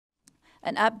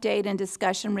an update and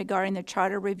discussion regarding the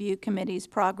Charter Review Committee's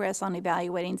progress on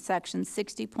evaluating Section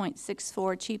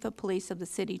 60.64, Chief of Police of the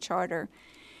City Charter.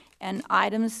 And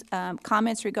items,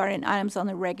 comments regarding items on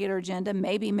the regular agenda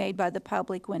may be made by the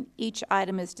public when each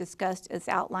item is discussed as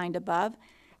outlined above.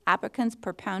 Applicants,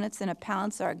 proponents, and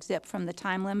appellants are exempt from the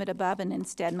time limit above and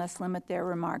instead must limit their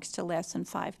remarks to less than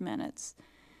 5 minutes.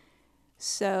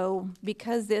 So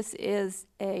because this is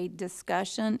a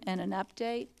discussion and an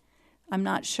update, I'm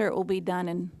not sure it will be done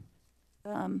in,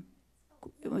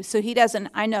 so he doesn't,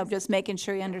 I know, just making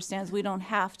sure he understands we don't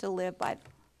have to live by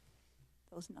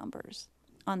those numbers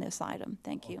on this item.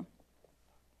 Thank you.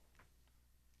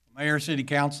 Mayor, City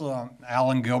Council, I'm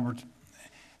Alan Gilbert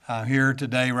here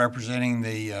today representing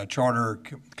the Charter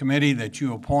Committee that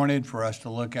you appointed for us to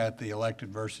look at the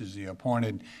elected versus the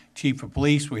appointed Chief of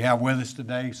Police. We have with us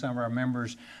today some of our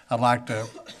members. I'd like to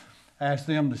ask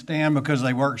them to stand because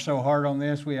they worked so hard on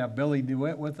this. We have Billy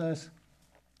DeWitt with us,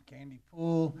 Candy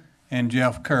Poole, and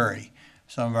Jeff Curry,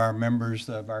 some of our members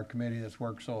of our committee that's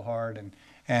worked so hard and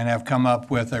have come up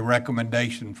with a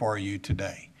recommendation for you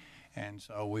today. And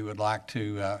so we would like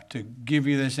to give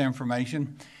you this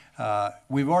information.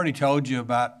 We've already told you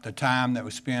about the time that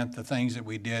was spent, the things that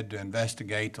we did to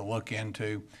investigate, to look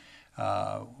into.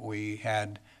 We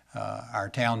had our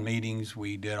town meetings.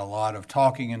 We did a lot of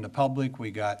talking in the public. We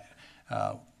got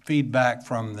feedback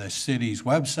from the city's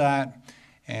website,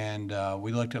 and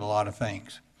we looked at a lot of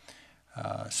things.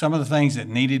 Some of the things that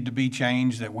needed to be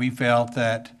changed that we felt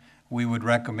that we would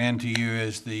recommend to you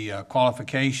is the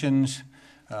qualifications.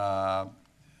 And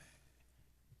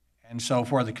so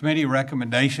for the committee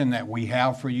recommendation that we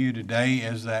have for you today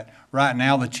is that right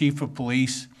now the Chief of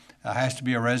Police has to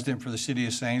be a resident for the City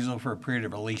of San Angelo for a period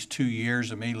of at least 2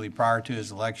 years immediately prior to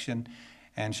his election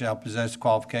and shall possess the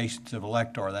qualifications of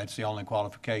elector. That's the only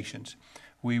qualifications.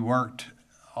 We worked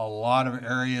a lot of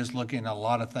areas looking at a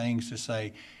lot of things to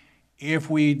say, if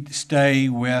we stay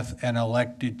with an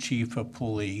elected Chief of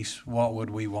Police, what would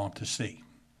we want to see?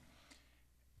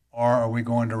 Or are we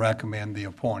going to recommend the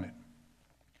appointed?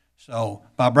 So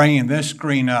by bringing this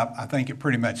screen up, I think it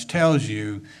pretty much tells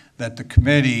you that the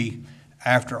committee,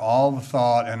 after all the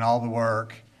thought and all the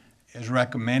work, is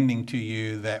recommending to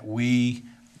you that we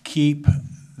keep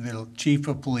the Chief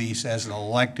of Police as an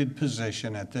elected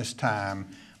position at this time,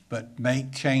 but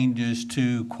make changes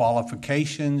to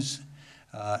qualifications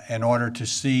in order to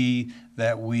see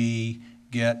that we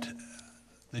get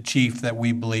the chief that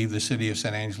we believe the City of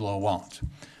San Angelo wants.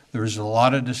 There's a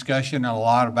lot of discussion and a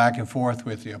lot of back and forth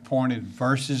with the appointed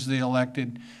versus the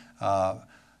elected.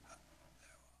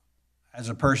 As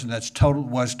a person that's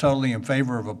was totally in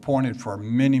favor of appointed for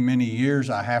many, many years,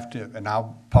 I have to, and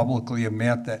I'll publicly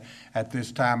admit that at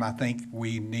this time, I think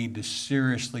we need to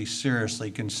seriously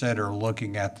consider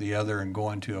looking at the other and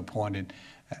going to appointed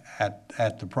at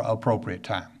the appropriate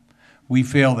time. We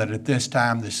feel that at this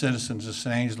time, the citizens of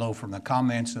San Angelo, from the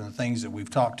comments and the things that we've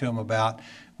talked to them about,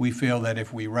 we feel that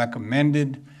if we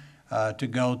recommended to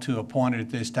go to appointed at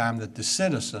this time, that the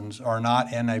citizens are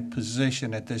not in a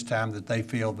position at this time that they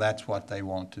feel that's what they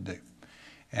want to do.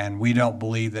 And we don't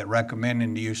believe that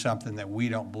recommending to you something that we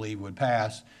don't believe would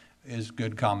pass is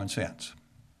good common sense.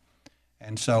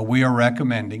 And so we are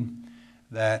recommending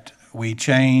that we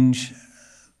change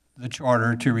the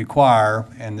charter to require,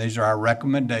 and these are our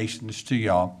recommendations to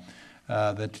y'all,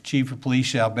 that the Chief of Police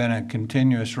shall have been a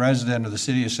continuous resident of the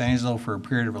City of San Angelo for a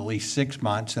period of at least 6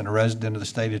 months and a resident of the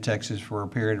state of Texas for a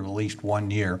period of at least 1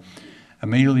 year,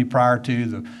 immediately prior to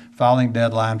the filing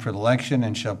deadline for the election,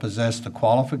 and shall possess the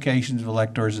qualifications of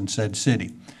electors in said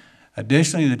city.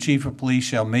 Additionally, the Chief of Police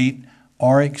shall meet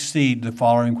or exceed the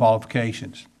following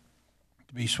qualifications: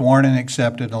 to be sworn and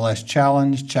accepted unless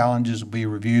challenged. Challenges will be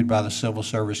reviewed by the Civil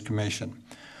Service Commission.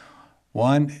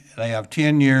 1, they have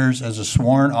 10 years as a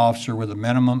sworn officer with a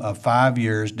minimum of 5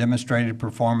 years demonstrated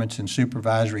performance in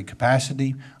supervisory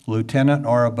capacity, lieutenant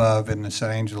or above in the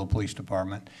San Angelo Police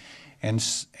Department,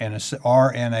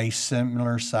 or in a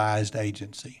similar sized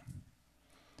agency.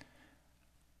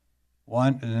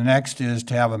 The next is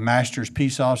to have a Master's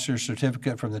Peace Officer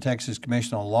certificate from the Texas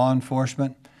Commission on Law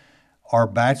Enforcement, or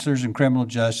bachelor's in criminal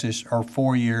justice, or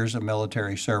 4 years of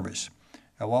military service.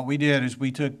 Now, what we did is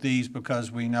we took these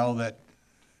because we know that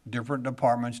different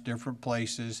departments, different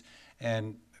places,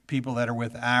 and people that are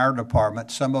with our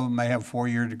department, some of them may have a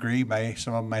 4-year degree,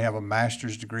 some of them may have a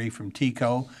master's degree from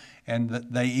TCO, and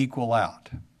they equal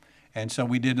out. And so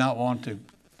we did not want to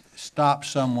stop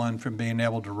someone from being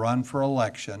able to run for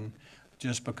election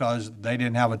just because they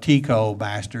didn't have a TCO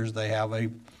master's, they have a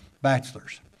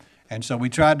bachelor's. And so we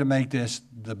tried to make this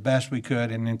the best we could,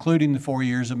 and including the 4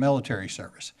 years of military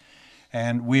service.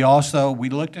 And we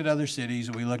looked at other cities,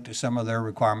 and we looked at some of their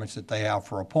requirements that they have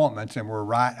for appointments, and we're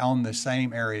right on the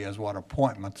same area as what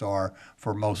appointments are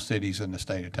for most cities in the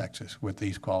state of Texas with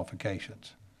these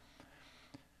qualifications.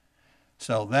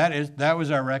 So that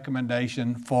was our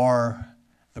recommendation for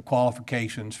the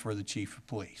qualifications for the chief of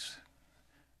police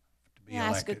to be May I ask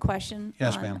a elected. question?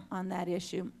 Yes, ma'am. On that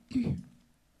issue?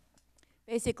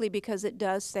 Basically, because it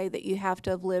does say that you have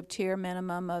to have lived here a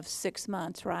minimum of 6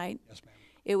 months, right? Yes, ma'am.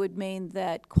 It would mean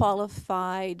that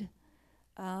qualified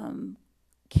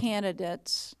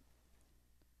candidates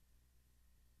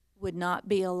would not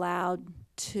be allowed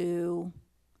to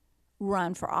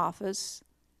run for office,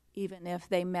 even if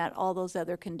they met all those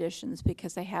other conditions,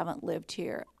 because they haven't lived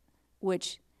here,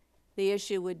 which the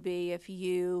issue would be if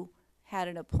you had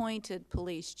an appointed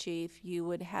police chief, you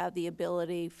would have the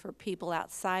ability for people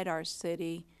outside our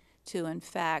city to, in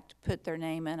fact, put their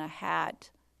name in a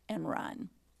hat and run.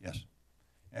 Yes.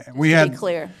 And Just we to had be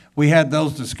clear. We had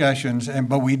those discussions,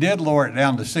 but we did lower it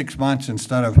down to 6 months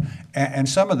instead of, and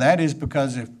some of that is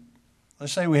because if,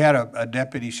 let's say we had a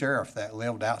deputy sheriff that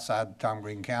lived outside Tom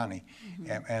Green County,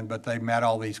 but they met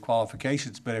all these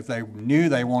qualifications, but if they knew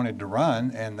they wanted to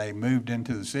run and they moved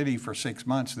into the city for 6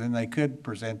 months, then they could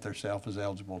present themselves as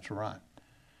eligible to run.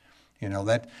 You know,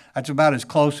 that's about as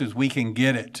close as we can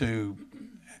get it to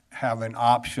having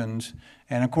options.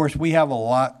 And of course, we have a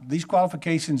lot, these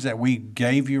qualifications that we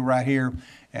gave you right here,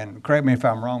 and correct me if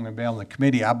I'm wrong, and be on the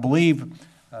committee, I believe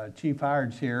Chief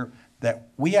Howard's here, that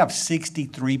we have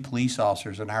 63 police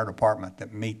officers in our department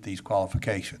that meet these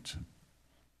qualifications,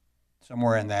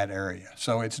 somewhere in that area.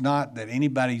 So it's not that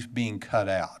anybody's being cut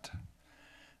out.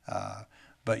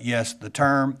 But yes, the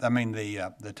time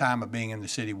of being in the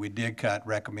city, we did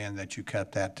recommend that you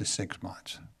cut that to 6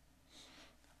 months.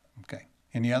 Okay.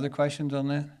 Any other questions on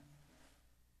that?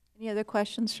 Any other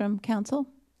questions from council?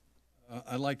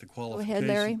 I like the Go ahead,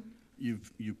 Larry. qualification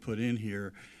you put in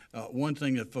here. One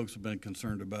thing that folks have been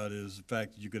concerned about is the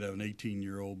fact that you could have an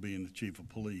 18-year-old being the chief of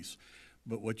police.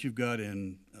 But what you've got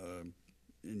in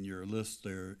your list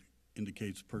there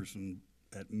indicates a person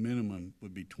at minimum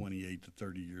would be 28 to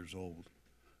 30 years old.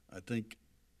 I think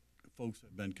folks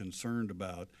have been concerned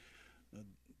about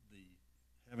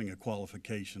having a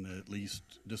qualification that at least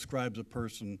describes a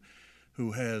person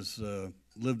who has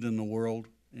lived in the world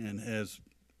and has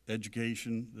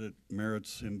education that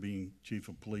merits him being chief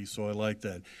of police, so I like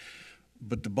that.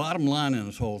 But the bottom line in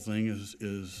this whole thing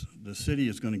is the city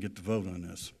is going to get the vote on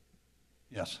this.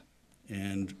 Yes.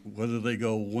 And whether they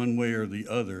go one way or the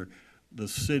other, the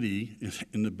city is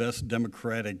in the best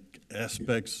democratic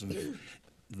aspects of,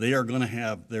 they are going to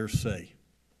have their say.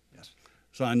 Yes.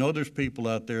 So I know there's people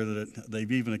out there that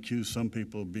they've even accused some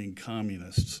people of being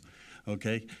communists.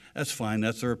 Okay, that's fine,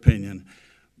 that's their opinion.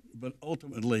 But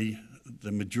ultimately,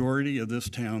 the majority of this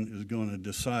town is going to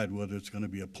decide whether it's going to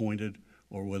be appointed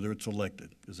or whether it's elected.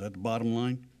 Is that the bottom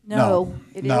line? No,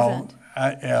 it isn't.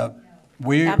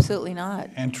 We Absolutely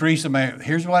not. And Teresa,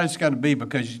 here's what it's going to be,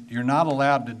 because you're not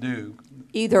allowed to do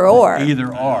Either or.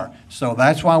 either or. So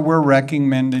that's why we're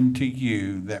recommending to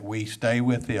you that we stay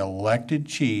with the elected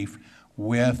chief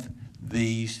with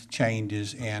these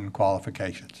changes in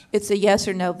qualifications. It's a yes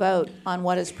or no vote on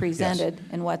what is presented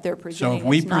and what they're presenting.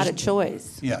 we It's not a pres-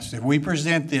 choice. Yes, if we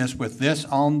present this with this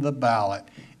on the ballot,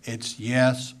 it's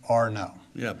yes or no.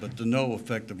 Yeah, but the no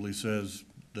effectively says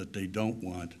that they don't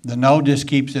want. The no just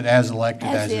keeps it as elected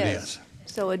as it is.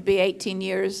 So it'd be 18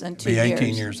 years and 2 Be years.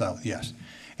 18 years old, yes.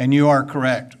 And you are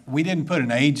correct. We didn't put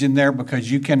an age in there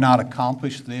because you cannot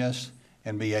accomplish this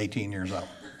and be 18 years old.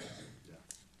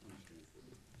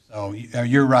 So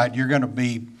you're right, you're going to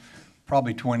be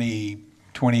probably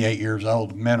 28 years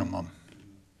old minimum,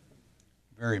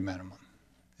 very minimum,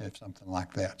 if something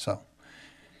like that. So,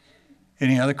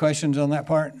 any other questions on that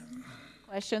part?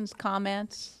 Questions,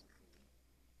 comments?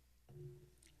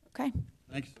 Okay.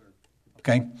 Thanks, sir.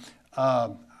 Okay.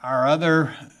 Our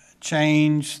other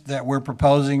change that we're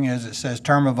proposing is it says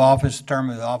term of office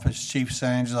Chief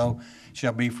San Angelo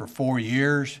shall be for 4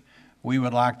 years. We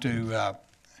would like to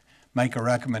make a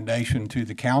recommendation to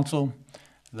the council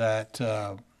that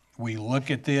we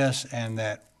look at this and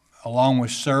that along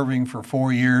with serving for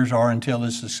 4 years or until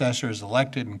his successor is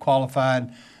elected and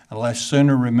qualified, unless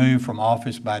sooner removed from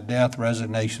office by death,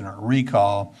 resignation, or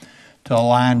recall, to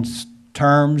align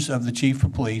terms of the chief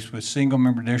of police with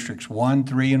single-member districts 1,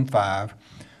 3, and 5.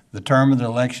 The term of the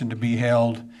election to be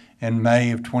held in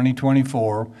May of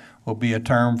 2024 will be a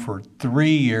term for 3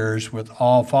 years, with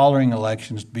all following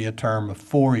elections to be a term of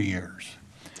 4 years.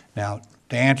 Now,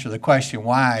 to answer the question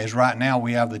why, is right now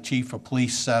we have the chief of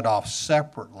police set off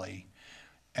separately,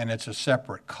 and it's a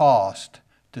separate cost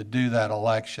to do that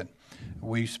election.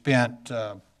 We spent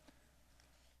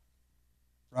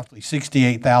roughly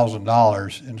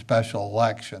 $68,000 in special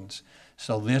elections.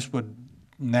 So this would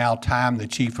now time the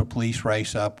chief of police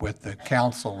race up with the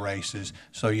council races,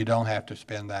 so you don't have to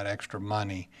spend that extra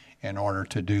money in order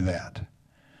to do that.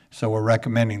 So we're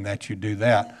recommending that you do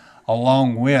that,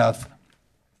 along with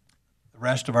the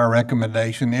rest of our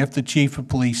recommendation. If the chief of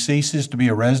police ceases to be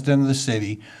a resident of the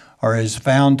city or is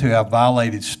found to have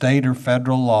violated state or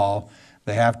federal law,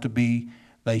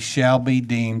 they shall be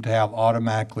deemed to have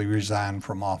automatically resigned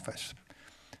from office.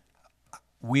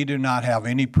 We do not have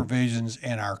any provisions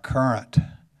in our current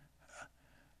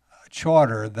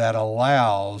charter that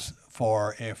allows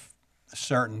for, if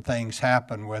certain things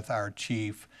happen with our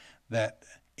chief, that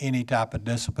any type of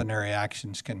disciplinary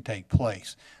actions can take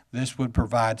place. This would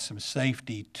provide some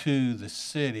safety to the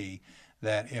city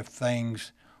that if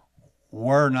things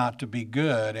were not to be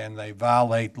good and they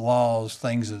violate laws,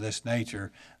 things of this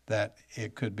nature, that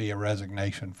it could be a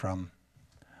resignation from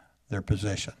their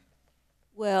position.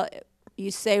 Well,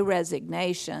 you say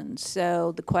resignation,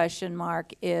 so the question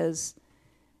mark is,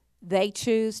 they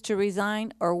choose to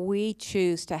resign or we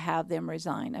choose to have them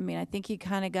resign? I mean, I think you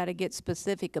kind of got to get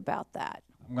specific about that.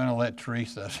 I'm going to let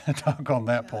Teresa talk on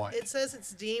that point. It says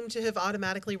it's deemed to have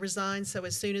automatically resigned, so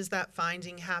as soon as that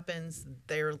finding happens,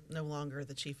 they're no longer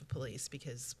the chief of police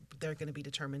because they're going to be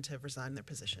determined to have resigned their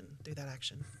position through that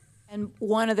action. And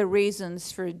one of the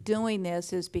reasons for doing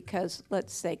this is because,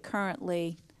 let's say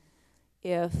currently,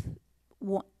 if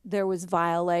there was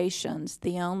violations,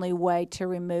 the only way to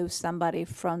remove somebody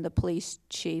from the police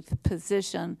chief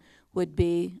position would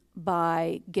be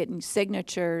by getting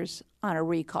signatures on a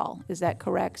recall. Is that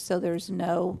correct? So there's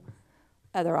no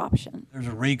other option? There's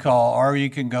a recall, or you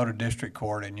can go to district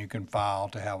court and you can file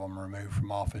to have them removed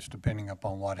from office depending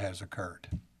upon what has occurred.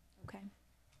 Okay.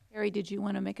 Harry, did you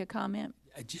want to make a comment?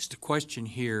 Just a question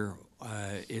here.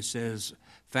 It says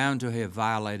found to have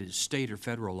violated state or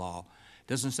federal law.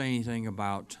 Doesn't say anything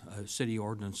about city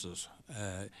ordinances.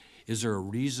 Is there a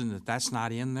reason that that's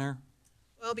not in there?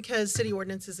 Well, because city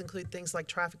ordinances include things like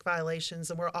traffic violations,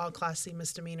 and we're all Class C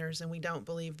misdemeanors, and we don't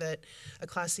believe that a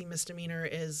Class C misdemeanor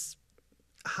is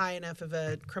high enough of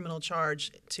a criminal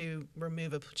charge to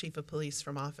remove a chief of police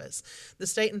from office. The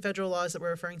state and federal laws that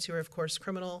we're referring to are, of course,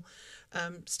 criminal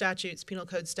statutes, penal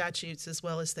code statutes, as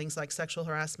well as things like sexual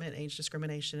harassment, age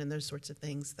discrimination, and those sorts of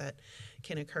things that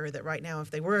can occur that right now, if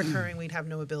they were occurring, we'd have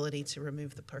no ability to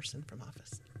remove the person from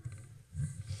office.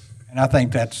 And I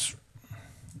think that's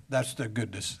the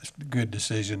good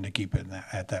decision to keep it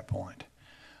at that point.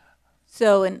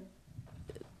 So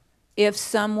if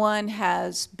someone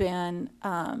has been,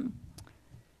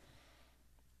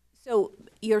 so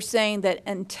you're saying that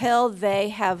until they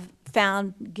have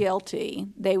found guilty,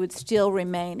 they would still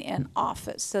remain in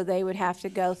office. So they would have to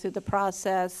go through the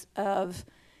process of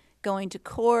going to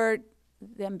court,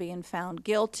 them being found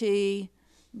guilty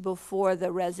before the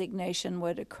resignation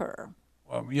would occur.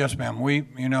 Well, yes, ma'am. We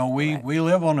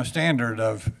live on a standard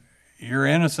of you're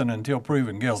innocent until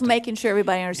proven guilty. Just making sure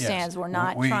everybody understands Yes. we're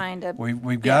not trying to.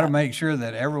 We've got to make sure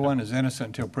that everyone is innocent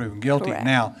until proven guilty. Correct.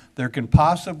 Now, there can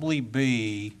possibly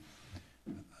be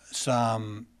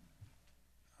some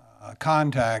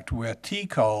contact with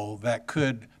TCO that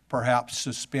could perhaps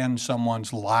suspend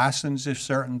someone's license if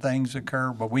certain things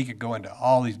occur, but we could go into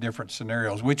all these different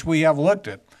scenarios, which we have looked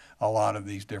at a lot of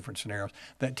these different scenarios,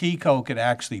 that TCO could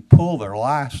actually pull their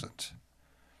license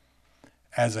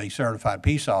as a certified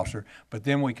peace officer. But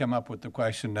then we come up with the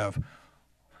question of,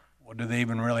 well, do they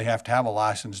even really have to have a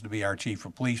license to be our chief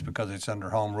of police because it's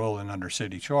under home rule and under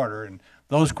city charter? And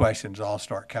those questions all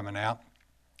start coming out.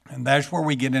 And that's where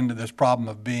we get into this problem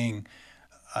of being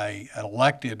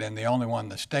elected and the only one in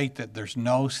the state that there's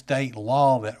no state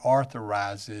law that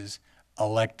authorizes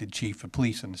elected chief of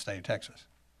police in the state of Texas.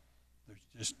 There's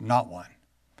just not one.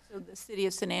 So the city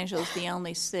of San Angelo is the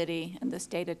only city in the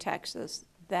state of Texas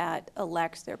that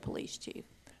elects their police chief.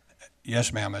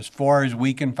 Yes, ma'am, as far as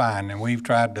we can find, and we've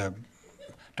tried to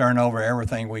turn over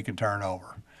everything we can turn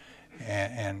over.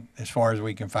 And as far as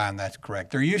we can find, that's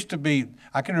correct. There used to be,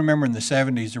 I can remember in the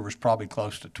 70s, there was probably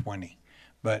close to 20,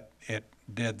 but it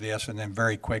did this, and then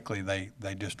very quickly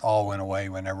they just all went away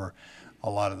whenever a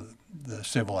lot of the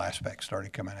civil aspects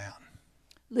started coming out.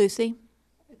 Lucy?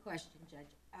 A question,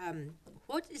 Judge.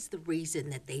 What is the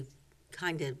reason that they've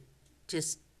kind of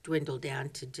just dwindled down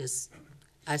to just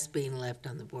us being left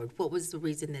on the board? What was the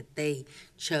reason that they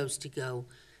chose to go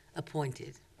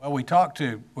appointed? Well, we talked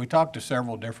to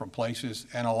several different places,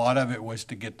 and a lot of it was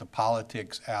to get the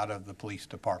politics out of the police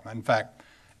department. In fact,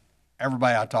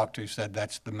 everybody I talked to said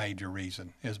that's the major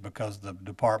reason, is because the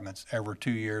departments every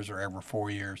 2 years or every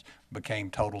 4 years became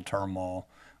total turmoil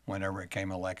whenever it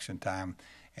came election time.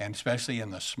 And especially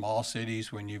in the small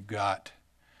cities, when you've got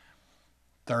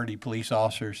 30 police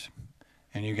officers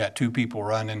and you got 2 people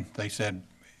running, they said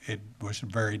it was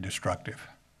very destructive.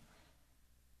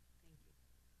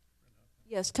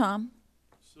 Yes, Tom?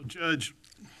 So, Judge,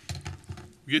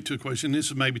 we get to a question. This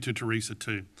is maybe to Teresa,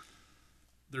 too.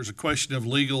 There's a question of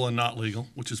legal and not legal,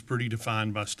 which is pretty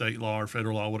defined by state law or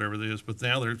federal law, whatever it is. But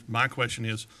now my question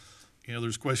is,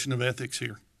 there's a question of ethics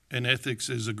here, and ethics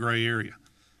is a gray area.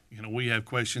 We have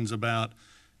questions about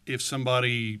if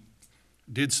somebody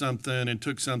did something and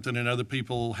took something and other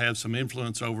people have some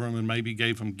influence over them and maybe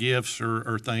gave them gifts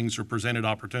or things or presented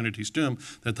opportunities to them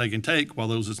that they can take, while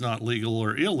those is not legal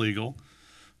or illegal.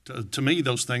 To me,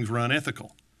 those things were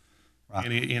unethical.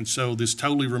 Right. And so this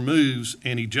totally removes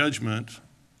any judgment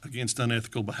against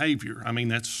unethical behavior. I mean,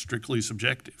 that's strictly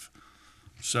subjective.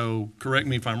 So correct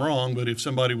me if I'm wrong, but if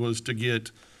somebody was to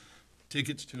get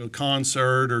tickets to a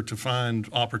concert or to find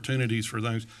opportunities for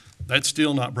those, that's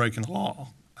still not breaking the law.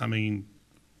 I mean,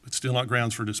 it's still not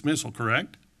grounds for dismissal,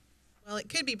 correct? Well, it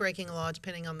could be breaking the law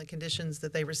depending on the conditions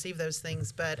that they receive those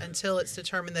things, but until it's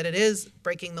determined that it is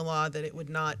breaking the law, that it would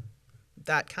not,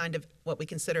 that kind of what we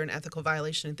consider an ethical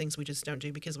violation and things we just don't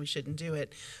do because we shouldn't do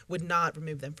it, would not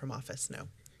remove them from office, no.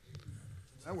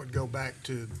 That would go back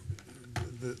to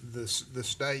the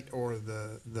state or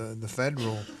the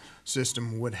federal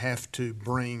system would have to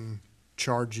bring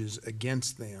charges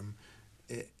against them.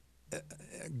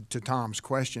 To Tom's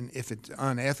question, if it's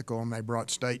unethical and they brought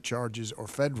state charges or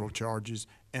federal charges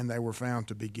and they were found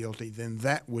to be guilty, then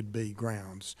that would be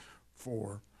grounds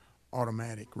for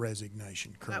automatic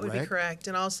resignation, correct? That would be correct.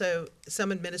 And also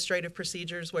some administrative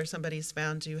procedures where somebody's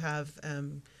found to have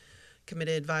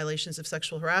committed violations of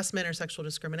sexual harassment or sexual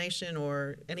discrimination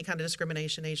or any kind of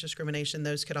discrimination, age discrimination,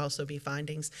 those could also be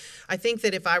findings. I think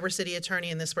that if I were city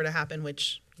attorney and this were to happen,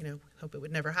 which, hope it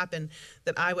would never happen,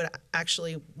 that I would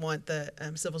actually want the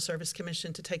Civil Service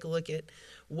Commission to take a look at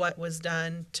what was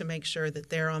done to make sure that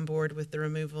they're on board with the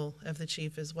removal of the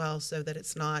chief as well, so that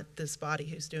it's not this body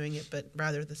who's doing it, but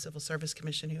rather the Civil Service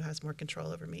Commission who has more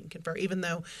control over meet and confer, even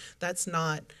though that's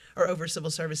not, or over civil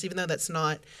service, even though that's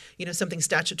not, something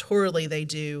statutorily they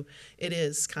do, it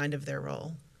is kind of their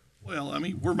role. Well, I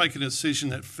mean, we're making a decision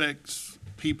that affects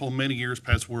people many years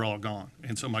past we're all gone.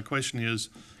 And so my question is,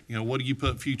 what do you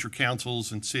put future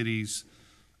councils and cities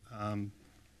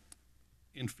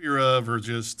in fear of, or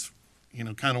just,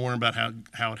 kind of worrying about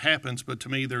how it happens? But to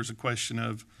me, there's a question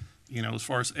of, as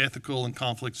far as ethical and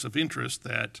conflicts of interest,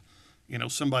 that,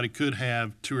 somebody could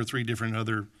have 2 or 3 different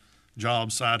other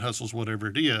jobs, side hustles, whatever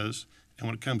it is. And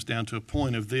when it comes down to a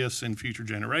point of this in future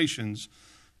generations,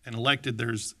 and elected,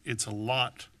 it's a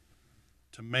lot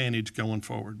to manage going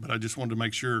forward. But I just wanted to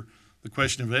make sure the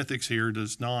question of ethics here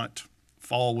does not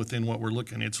fall within what we're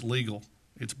looking. It's legal.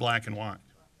 It's black and white.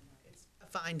 It's a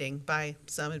finding by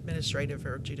some administrative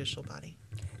or judicial body.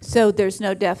 So there's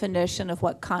no definition of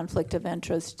what conflict of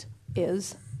interest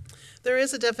is? There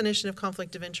is a definition of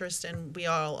conflict of interest, and we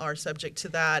all are subject to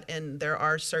that, and there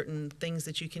are certain things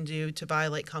that you can do to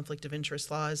violate conflict of interest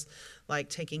laws, like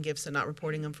taking gifts and not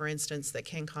reporting them, for instance, that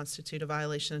can constitute a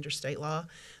violation under state law.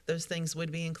 Those things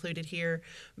would be included here,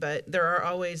 but there are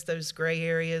always those gray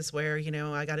areas where,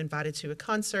 I got invited to a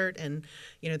concert and,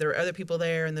 there were other people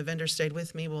there and the vendor stayed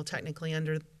with me. Well, technically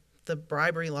under the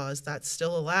bribery laws, that's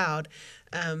still allowed,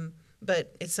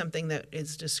 but it's something that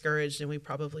is discouraged and we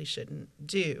probably shouldn't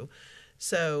do.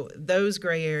 So those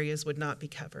gray areas would not be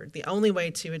covered. The only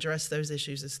way to address those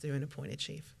issues is through an appointed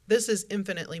chief. This is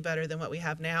infinitely better than what we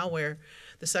have now, where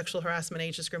the sexual harassment,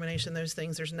 age discrimination, those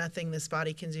things, there's nothing this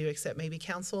body can do except maybe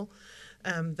counsel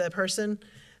the person.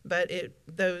 But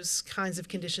those kinds of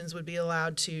conditions would be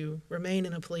allowed to remain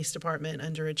in a police department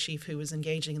under a chief who is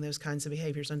engaging in those kinds of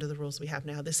behaviors under the rules we have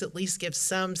now. This at least gives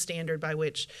some standard by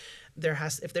which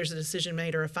if there's a decision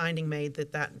made or a finding made,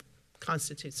 that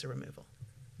constitutes a removal.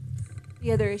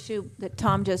 The other issue that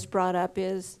Tom just brought up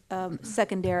is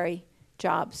secondary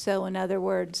jobs. So in other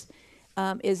words,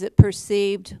 is it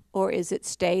perceived or is it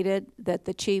stated that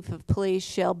the chief of police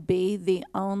shall be the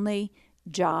only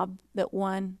job that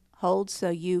one holds? So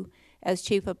you, as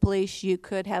chief of police, you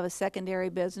could have a secondary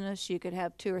business, you could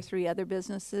have 2 or 3 other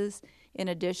businesses in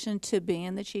addition to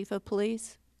being the chief of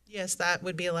police? Yes, that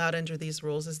would be allowed under these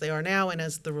rules as they are now and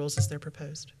as the rules as they're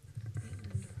proposed.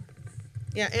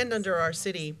 Yeah, and under our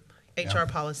city HR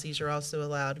policies, you're also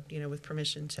allowed, with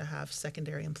permission to have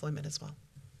secondary employment as well.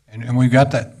 And we've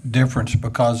got that difference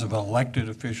because of an elected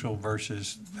official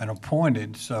versus an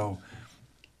appointed. So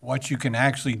what you can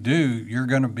actually do, you're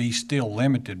going to be still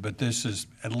limited. But this is,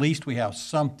 at least we have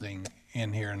something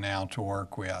in here now to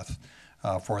work with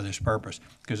for this purpose.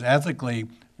 Because ethically,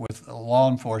 with law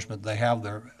enforcement, they have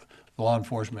their law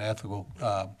enforcement ethical,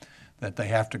 that they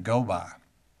have to go by.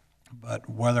 But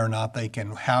whether or not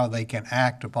how they can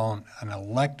act upon an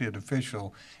elected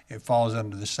official, it falls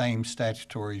under the same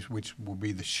statutories, which will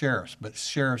be the sheriffs. But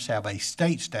sheriffs have a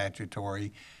state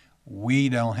statutory. We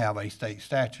don't have a state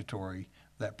statutory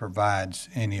that provides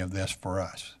any of this for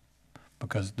us,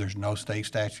 because there's no state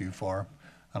statute for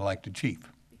an elected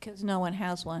chief, Because no one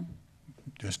has one,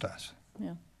 just us.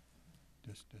 yeah.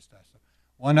 Just us.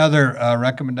 One other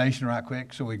recommendation right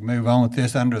quick, so we can move on with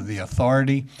this under the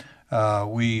authority.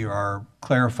 We are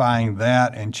clarifying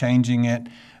that and changing it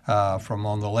from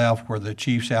on the left, where the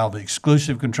chief shall have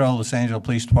exclusive control of the San Angelo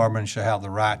Police Department, shall have the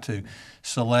right to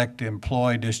select,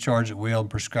 employ, discharge at will, and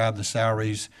prescribe the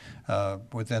salaries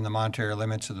within the monetary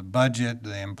limits of the budget,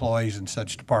 the employees in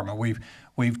such department.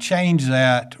 We've changed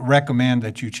that, recommend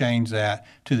that you change that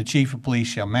to the chief of police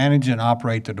shall manage and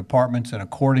operate the departments in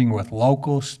according with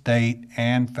local, state,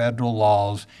 and federal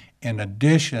laws, in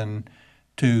addition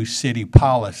to city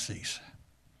policies.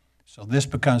 So this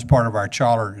becomes part of our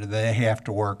charter. They have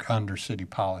to work under city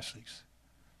policies.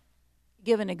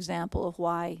 Give an example of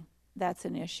why that's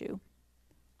an issue,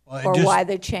 Well, or why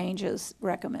the change is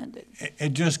recommended.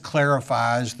 It just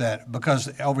clarifies that,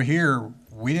 because over here,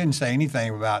 we didn't say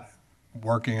anything about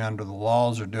working under the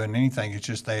laws or doing anything. It's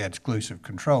just they had exclusive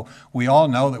control. We all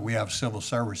know that we have civil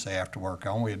service they have to work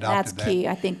on. We adopted that. That's key.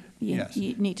 I think Yes.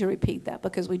 you need to repeat that,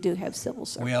 because we do have civil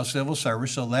service. We have civil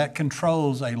service, so that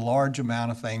controls a large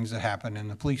amount of things that happen in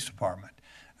the police department.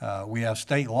 We have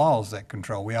state laws that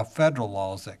control. We have federal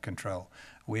laws that control.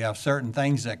 We have certain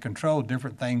things that control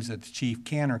different things that the chief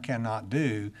can or cannot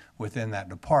do within that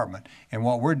department. And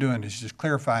what we're doing is just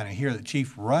clarifying it here that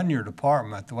chief, run your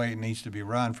department the way it needs to be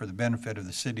run for the benefit of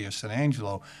the city of San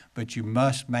Angelo, but you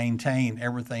must maintain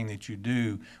everything that you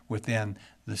do within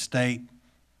the state,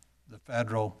 the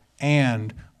federal,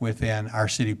 and within our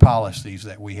city policies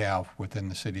that we have within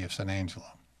the city of San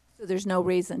Angelo. So there's no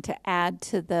reason to add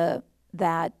to the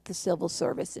civil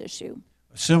service issue.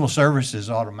 Civil service is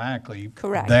automatically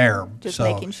Correct. there. Just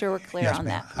so- making sure we're clear Yes, on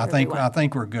ma'am. that for I think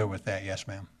everyone. we're good with that. Yes,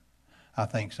 ma'am. I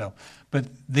think so. But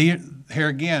here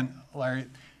again, Larry,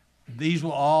 these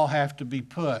will all have to be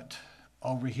put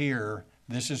over here.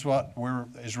 This is what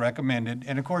is recommended.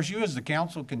 And of course, you as the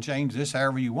council can change this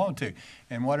however you want to.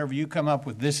 And whatever you come up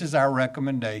with, this is our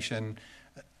recommendation,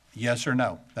 yes or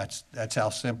no. That's how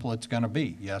simple it's going to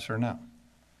be, yes or no.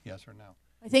 Yes or no.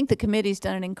 I think the committee's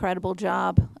done an incredible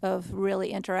job of really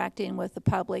interacting with the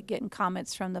public, getting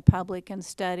comments from the public, and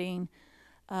studying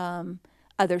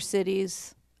other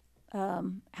cities,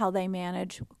 how they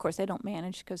manage. Of course, they don't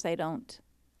manage because they don't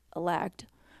elect,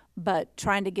 but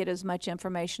trying to get as much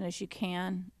information as you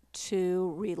can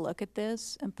to relook at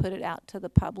this and put it out to the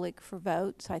public for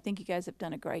vote. So I think you guys have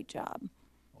done a great job.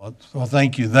 Well,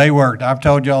 thank you. They worked, I've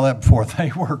told you all that before,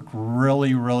 they worked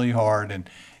really, really hard,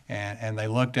 and they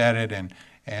looked at it, and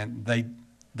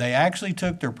they actually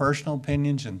took their personal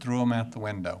opinions and threw them out the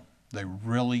window. They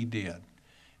really did.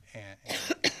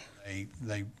 And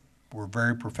they were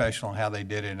very professional in how they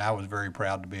did it, and I was very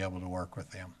proud to be able to work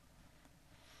with them.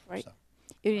 Right. So.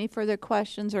 Any further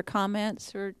questions or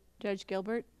comments for Judge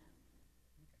Gilbert?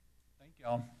 Thank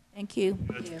y'all. Thank you.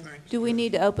 Do we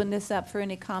need to open this up for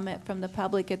any comment from the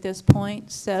public at this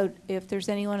point? So if there's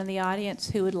anyone in the audience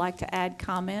who would like to add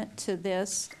comment to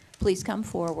this, please come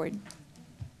forward.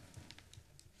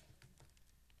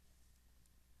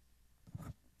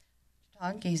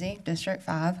 Todd Giese, District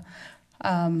 5.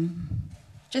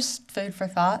 Just food for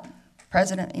thought.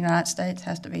 President of the United States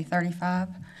has to be 35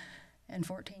 and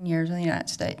 14 years in the United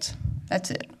States.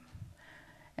 That's it.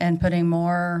 And putting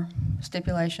more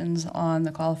stipulations on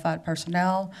the qualified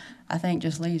personnel, I think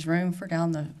just leaves room for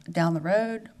down the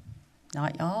road,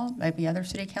 not y'all, maybe other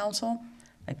city council.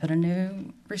 They put a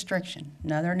new restriction,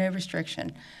 another new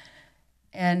restriction.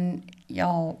 And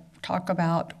y'all talk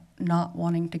about not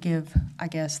wanting to give, I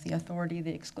guess, the authority,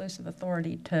 the exclusive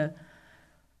authority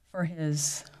for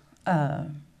his,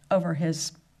 over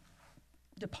his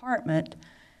department.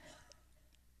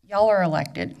 Y'all are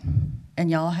elected,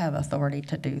 and y'all have authority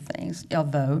to do things. Y'all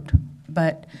vote,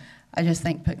 but I just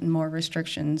think putting more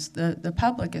restrictions, the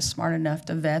public is smart enough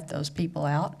to vet those people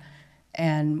out,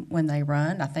 and when they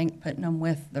run, I think putting them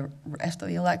with the rest of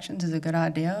the elections is a good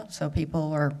idea, so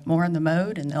people are more in the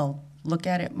mode and they'll look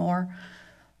at it more.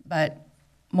 But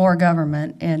more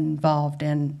government involved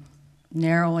in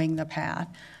narrowing the path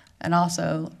and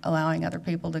also allowing other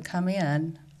people to come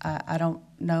in. I don't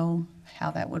know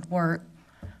how that would work.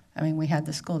 I mean, we had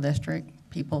the school district,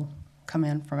 people come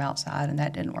in from outside, and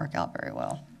that didn't work out very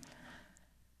well.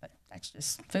 But that's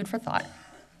just food for thought.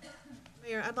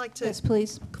 Mayor, I'd like to Yes,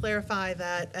 please. clarify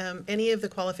that any of the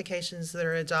qualifications that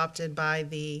are adopted by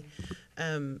the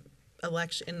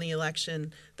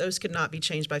election, those could not be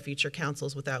changed by future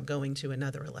councils without going to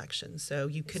another election. So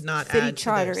you could not City add to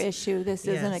charter those. issue, this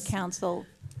isn't a Yes. council.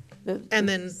 And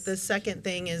then the second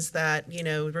thing is that,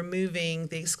 removing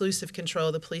the exclusive control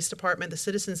of the police department. The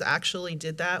citizens actually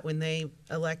did that when they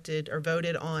elected or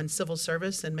voted on civil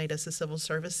service and made us a civil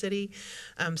service city.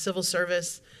 Civil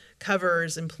service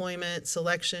covers employment,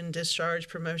 selection, discharge,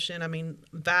 promotion. I mean,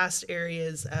 vast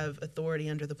areas of authority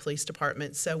under the police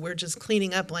department. So we're just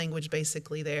cleaning up language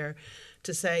basically there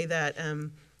to say that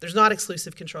there's not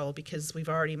exclusive control because we've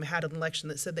already had an election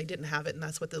that said they didn't have it, and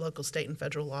that's what the local, state, and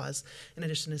federal laws, in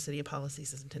addition to city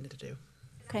policies, is intended to do.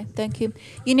 Okay, thank you.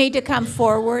 You need to come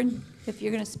forward if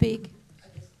you're going to speak.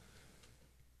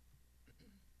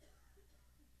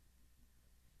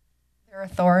 Their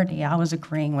authority, I was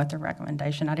agreeing with the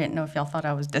recommendation. I didn't know if y'all thought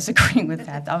I was disagreeing with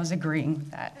that. I was agreeing with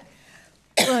that.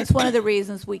 Well, it's one of the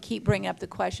reasons we keep bringing up the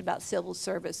question about civil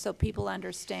service, so people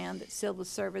understand that civil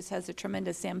service has a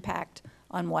tremendous impact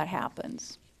on what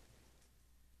happens.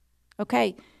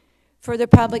 Okay, further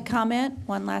public comment?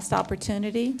 One last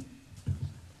opportunity.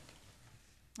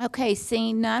 Okay,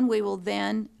 seeing none, we will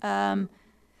then,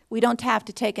 we don't have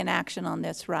to take an action on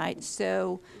this, right?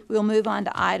 So we'll move on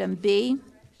to item B.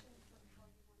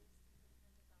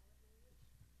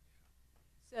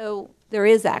 So there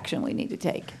is action we need to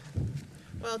take.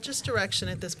 Well, just direction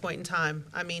at this point in time.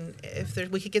 I mean, if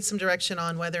we could get some direction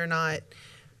on whether or not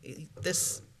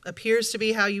this appears to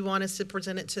be how you want us to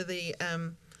present it to the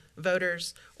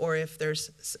voters, or if there's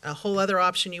a whole other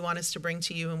option you want us to bring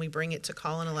to you and we bring it to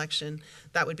call an election,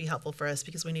 that would be helpful for us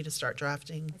because we need to start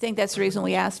drafting. I think that's the reason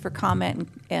we asked for comment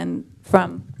and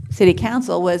from City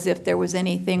Council was if there was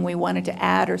anything we wanted to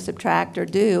add or subtract or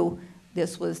do,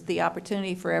 this was the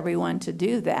opportunity for everyone to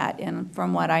do that. And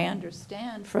from what I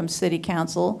understand from City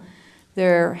Council,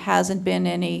 there hasn't been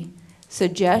any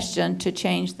suggestion to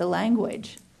change the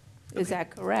language. Is that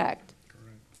correct?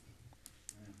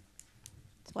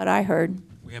 That's what I heard.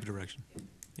 We have direction.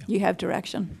 You have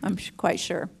direction, I'm quite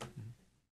sure.